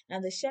heart.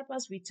 And the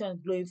shepherds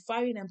returned,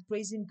 glorifying and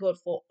praising God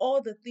for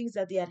all the things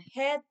that they had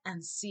heard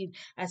and seen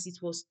as it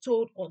was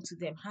told unto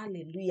them.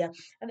 Hallelujah.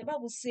 And the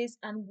Bible says,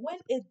 and when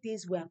 8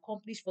 days were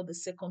accomplished for the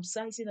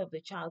circumcising of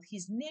the child,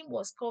 his name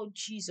was called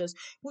Jesus,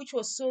 which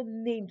was so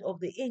named of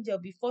the angel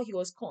before he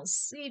was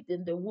conceived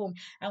in the womb.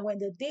 And when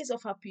the days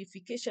of her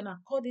purification,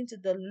 according to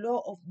the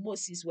law of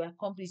Moses, were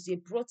accomplished, they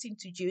brought him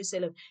to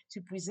Jerusalem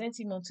to present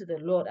him unto the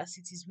Lord, as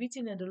it is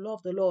written in the law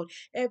of the Lord,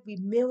 every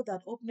male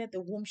that openeth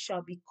the womb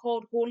shall be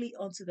called holy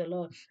unto the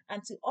Lord,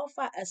 and to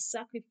offer a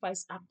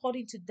sacrifice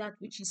according to that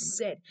which is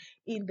said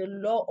in the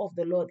law of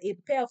the Lord, a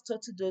pair of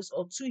turtle doves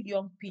or two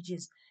young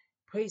pigeons.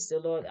 Praise the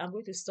Lord. I'm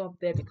going to stop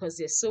there because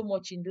there's so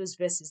much in those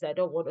verses that I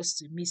don't want us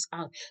to miss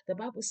out. The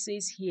Bible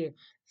says here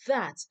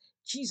that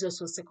Jesus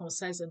was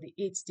circumcised on the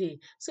 8th day.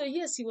 So,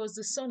 yes, he was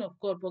the Son of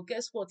God, but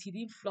guess what? He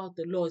didn't flout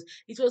the laws.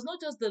 It was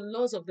not just the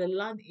laws of the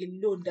land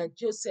alone that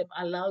Joseph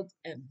allowed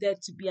there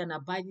to be an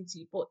abiding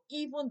to, but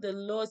even the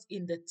laws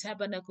in the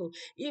tabernacle,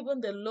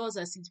 even the laws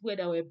as it were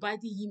that were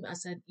abiding him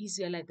as an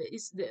Israelite,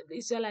 the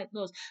Israelite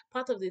laws,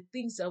 part of the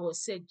things that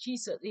was said,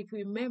 Jesus, if we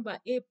remember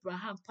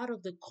Abraham, part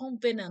of the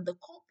covenant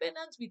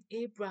with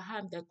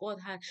Abraham that God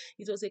had,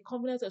 it was a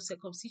covenant of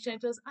circumcision.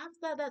 It was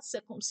after that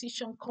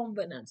circumcision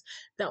covenant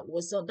that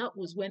was done. That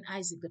was when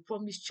Isaac, the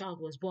promised child,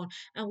 was born.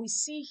 And we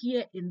see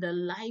here in the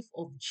life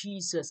of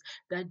Jesus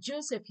that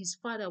Joseph, his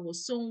father,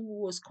 was someone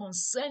who was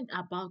concerned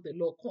about the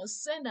law,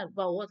 concerned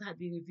about what had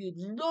been revealed,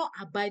 law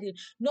abiding,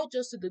 not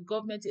just to the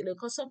government,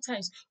 because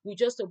sometimes we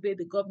just obey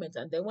the government,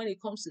 and then when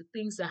it comes to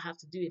things that have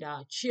to do with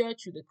our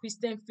church, with the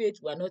Christian faith,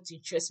 we're not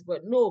interested.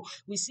 But no,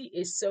 we see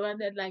a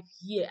surrendered life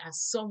here as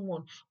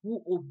someone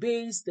who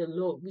obeys the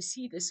law. We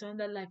see the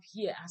surrendered life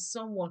here as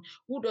someone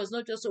who does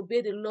not just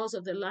obey the laws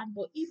of the land,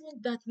 but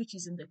even that which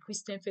is in the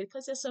Christian faith.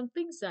 Because there's some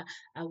things that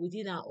are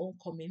within our own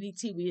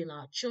community, within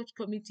our church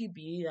community,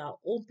 be in our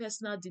own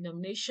personal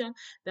denomination,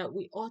 that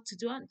we ought to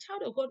do. And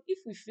child of God, if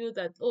we feel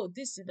that, oh,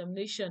 this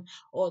denomination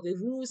or the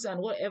rules and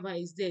whatever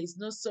is there is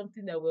not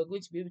something that we're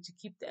going to be able to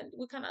keep, then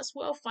we can as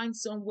well find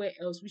somewhere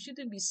else. We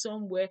shouldn't be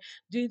somewhere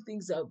doing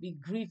things that will be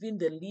grieving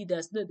the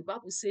leaders. No, the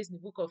Bible says in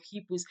the book of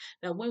Hebrews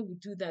that when we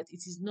do that,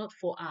 it is not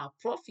for our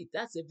profit.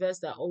 That's a verse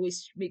that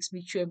always makes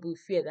me tremble with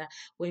fear, that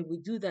when we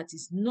do that,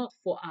 it's not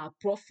for our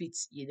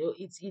profits. You know,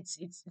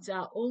 it's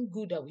our own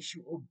good that we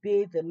should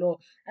obey the law.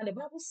 And the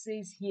Bible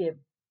says here,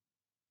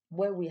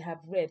 where we have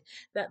read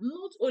that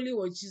not only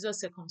was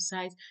Jesus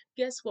circumcised,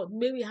 guess what?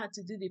 Mary had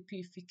to do the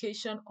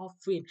purification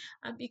offering.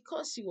 And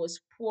because she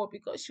was poor,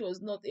 because she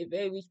was not a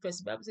very rich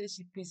person, the Bible says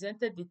she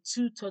presented the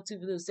two turtle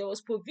doves. There was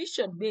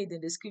provision made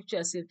in the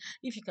scripture saying,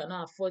 if you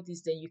cannot afford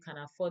this, then you can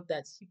afford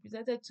that. She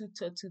presented two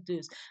turtle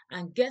doves.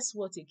 And guess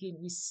what? Again,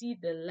 we see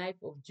the life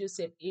of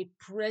Joseph, a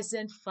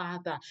present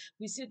father.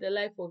 We see the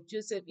life of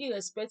Joseph,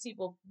 irrespective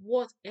of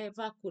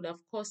whatever could have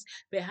caused.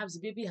 Perhaps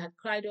the baby had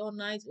cried all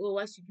night. Oh,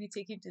 why should we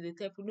take him to the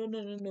temple? No,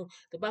 no, no, no.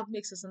 The Bible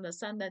makes us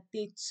understand that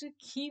they took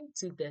him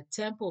to the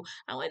temple.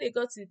 And when they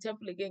got to the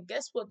temple again,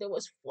 guess what? There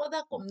was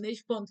further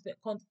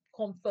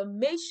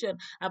confirmation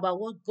about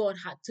what God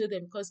had told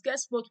them. Because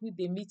guess what? Who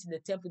they meet in the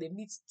temple? They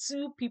meet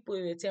two people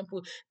in the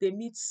temple. They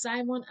meet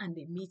Simon and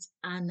they meet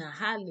Anna.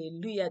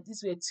 Hallelujah.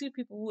 These were two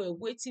people who were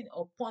waiting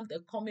upon the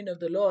coming of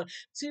the Lord.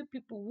 Two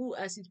people who,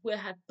 as it were,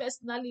 had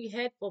personally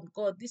heard from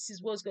God. This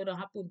is what's going to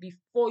happen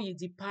before you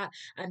depart.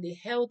 And they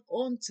held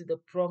on to the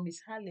promise.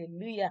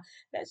 Hallelujah.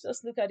 Let's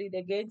just look at it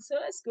again. So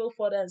let's go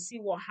further and see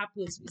what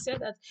happens. We said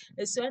that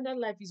a surrendered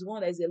life is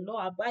one that is a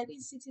law-abiding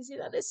citizen,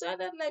 and a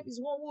surrendered life is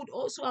one who would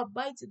also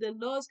abide to the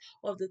the laws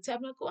of the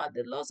tabernacle and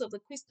the laws of the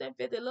Christian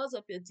faith, the laws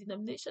of your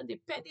denomination,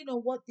 depending on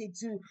what they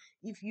do.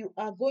 If you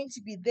are going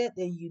to be there,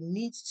 then you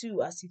need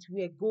to, as it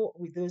were, go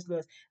with those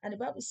laws. And the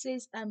Bible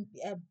says, and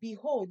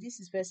behold, this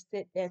is verse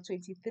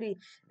 23.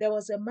 There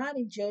was a man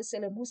in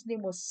Jerusalem whose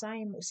name was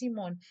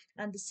Simon,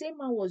 and the same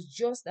man was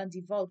just and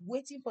devout,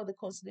 waiting for the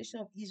consolation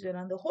of Israel.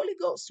 And the Holy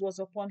Ghost was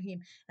upon him,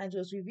 and it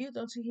was revealed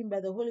unto him by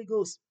the Holy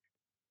Ghost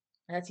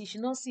that he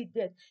should not see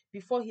death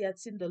before he had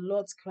seen the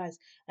Lord's Christ.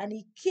 And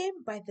he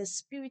came by the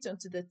Spirit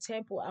unto the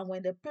temple. And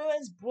when the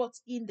parents brought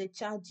in the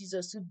child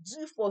Jesus to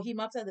do for him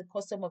after the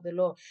custom of the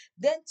law,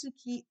 then took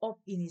he up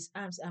in his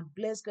arms and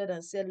blessed God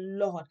and said,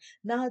 Lord,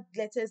 now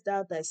lettest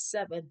thou thy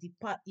servant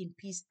depart in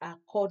peace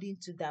according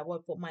to thy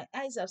word. For my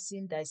eyes have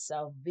seen thy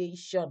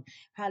salvation.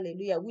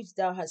 Hallelujah, which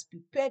thou hast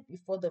prepared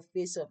before the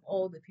face of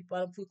all the people.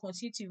 And if we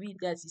continue to read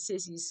that, he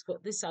says he's for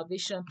this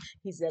salvation,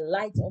 he's a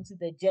light unto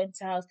the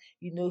Gentiles.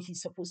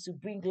 He's supposed to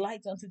bring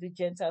light unto the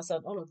Gentiles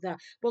and all of that.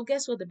 But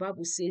guess what the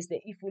Bible says?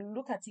 That if we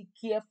look at it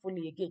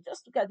carefully again,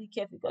 just look at it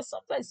carefully, because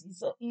sometimes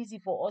it's so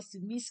easy for us to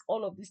miss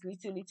all of these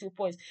little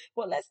points.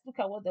 But let's look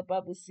at what the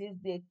Bible says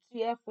there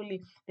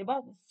carefully. The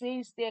Bible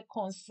says there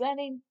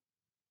concerning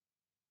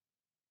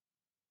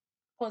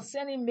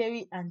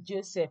Mary and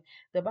Joseph,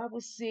 the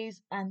Bible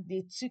says, and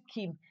they took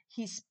him.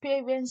 His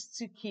parents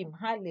took him.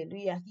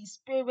 Hallelujah. His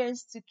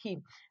parents took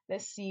him.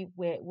 Let's see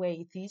where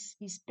it is.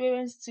 His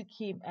parents took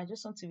him. I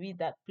just want to read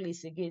that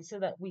place again so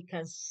that we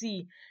can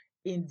see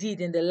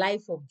indeed in the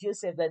life of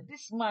Joseph that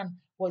this man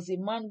was a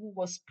man who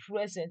was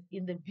present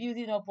in the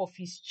building up of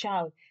his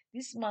child.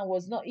 This man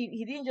was not,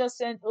 he didn't just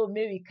send, oh,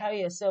 Mary,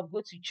 carry yourself,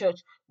 go to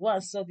church, go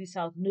and sort this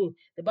out. No,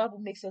 the Bible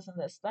makes us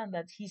understand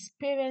that his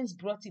parents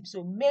brought him.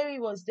 So Mary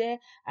was there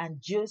and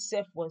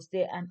Joseph was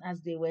there. And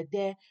as they were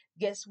there,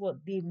 guess what?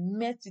 They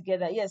met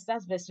together. Yes,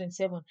 that's verse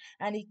 27.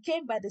 And he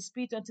came by the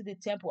Spirit unto the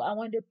temple. And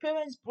when the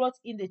parents brought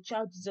in the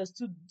child Jesus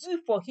to do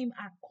for him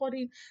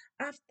according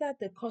after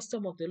the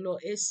custom of the law,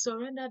 a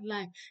surrendered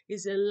life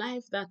is a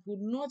life that will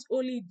not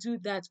only do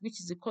that which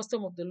is the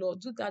custom of the law,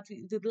 do that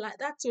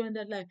that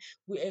surrendered life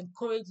will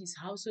encourage his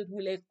household,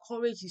 will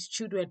encourage his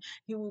children.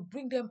 He will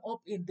bring them up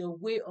in the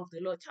way of the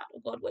Lord. Child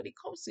of God, when it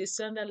comes to a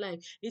surrendered life,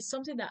 it's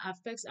something that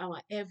affects our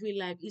every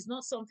life. It's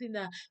not something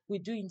that we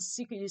do in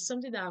secret. It's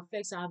something that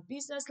affects our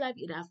business life.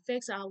 It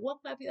affects our work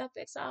life. It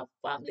affects our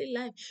family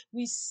life.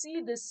 We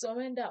see the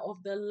surrender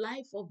of the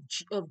life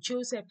of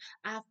Joseph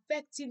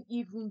affecting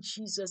even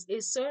Jesus. A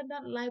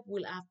surrendered life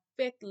will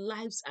affect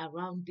lives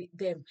around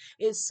them.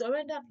 A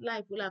surrendered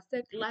life will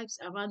affect lives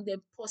around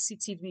them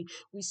positively.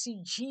 We see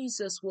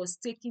Jesus was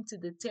taken to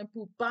the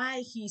temple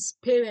by his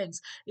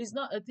parents. It's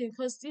not a thing,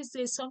 because these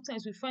days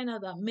sometimes we find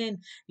out that men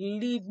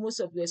leave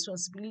most of the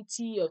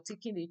responsibility of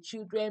taking the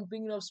children,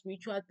 bringing up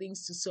spiritual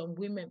things to some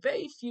women.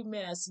 Very few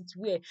men, as it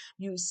were,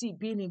 you see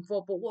being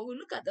involved. But when we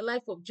look at the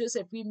life of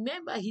Joseph,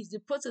 remember he's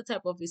the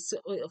prototype of a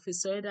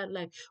surrendered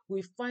life.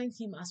 We find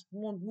him as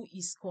one who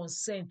is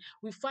concerned.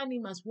 We find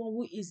him as one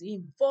who is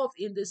involved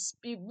in the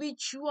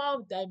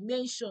spiritual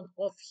dimension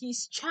of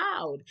his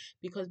child,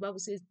 because the Bible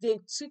says they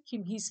took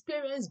him, his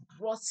parents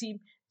brought him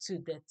to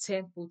the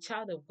temple.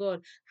 Child of God,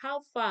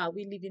 how far are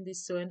we living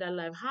this surrender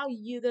life? How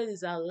yielded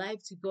is our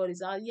life to God?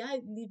 Is our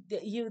life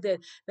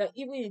yielded that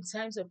even in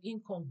times of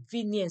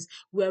inconvenience,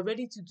 we are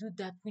ready to do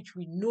that which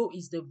we know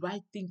is the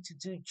right thing to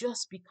do,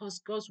 just because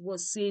God's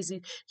word says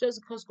it,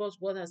 just because God's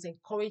word has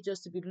encouraged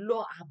us to be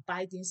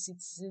law-abiding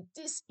citizens.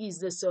 This is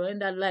the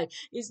surrender life.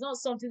 It's not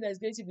something that is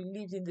going to be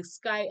lived in the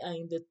sky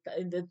and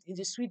in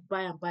the sweet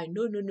by and by.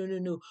 No, no, no, no,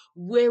 no.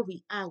 Where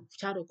we are,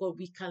 child of God,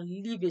 we can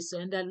live a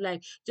surrender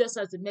life. Just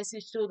as the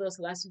message told us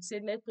last week,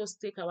 said, let us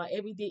take our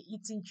everyday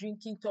eating,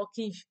 drinking,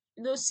 talking,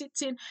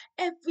 sitting,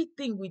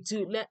 everything we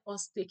do, let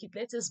us take it.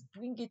 Let us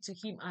bring it to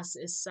him as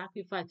a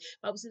sacrifice.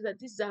 Bible says that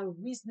this is a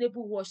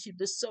reasonable worship.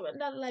 The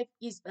surrender life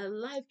is a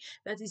life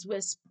that is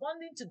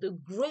responding to the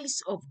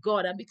grace of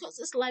God. And because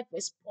this life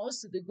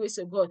responds to the grace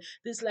of God,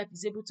 this life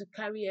is able to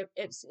carry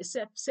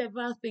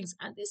several things.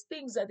 And these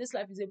things that this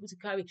life is able to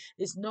carry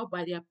is not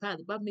by their power.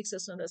 The Bible makes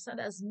us understand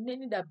that as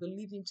many that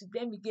believe in, to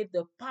them we gave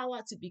the power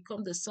to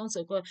become the sons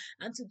of God.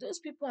 And to those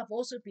people have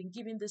also been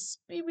given the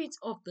spirit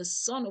of the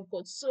Son of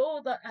God,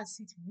 so that as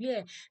it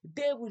were,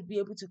 they will be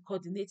able to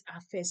coordinate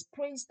affairs.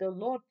 Praise the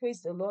Lord,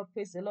 praise the Lord,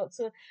 praise the Lord.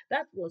 So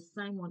that was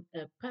Simon,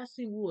 a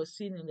person who was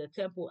seen in the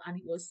temple. And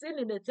he was seen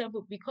in the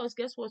temple because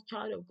guess what,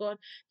 child of God?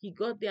 He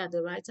got there at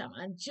the right time.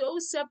 And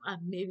Joseph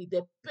and Mary,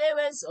 the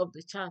parents of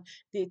the child,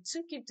 they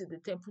took him to the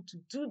temple to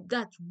do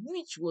that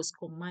which was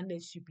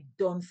commanded should be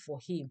done for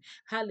him.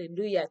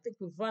 Hallelujah. I think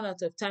we've run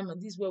out of time,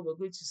 and this is where we're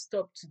going to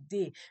stop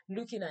today.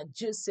 Looking at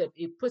Joseph,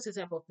 a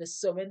prototype of the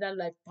surrender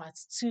life, part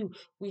 2.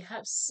 We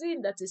have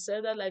seen that a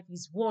surrender life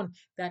is one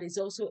that is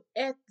also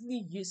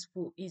earthly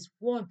useful, is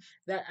one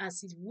that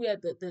as it were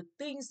the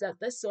things that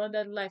this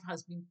surrendered life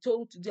has been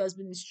told to do, has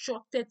been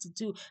instructed to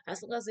do,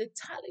 as long as they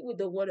tally with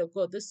the word of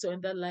God, this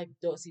surrendered life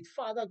does it.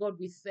 Father God,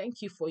 we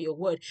thank you for your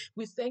word.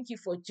 We thank you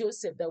for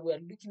Joseph that we're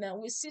looking at.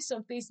 We see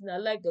some things in our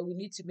life that we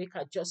need to make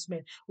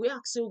adjustment. We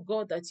ask, oh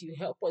God, that you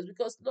help us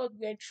because, Lord,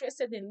 we're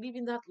interested in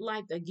living that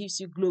life that gives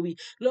you glory.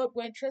 Lord,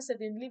 we're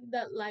interested in living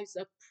that life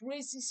that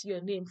praises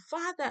your name.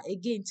 Father,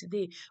 again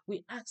today,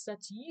 we ask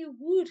that you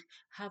would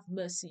have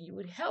mercy. You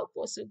would help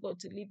us, oh God,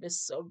 to live a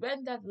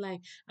surrendered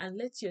life and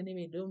let your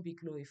name alone be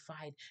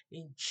glorified.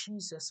 In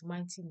Jesus'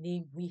 mighty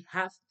name, we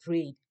have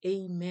prayed.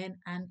 Amen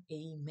and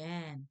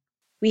amen.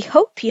 We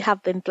hope you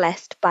have been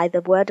blessed by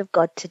the Word of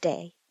God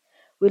today.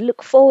 We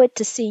look forward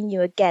to seeing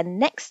you again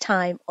next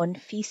time on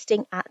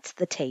Feasting at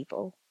the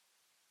Table.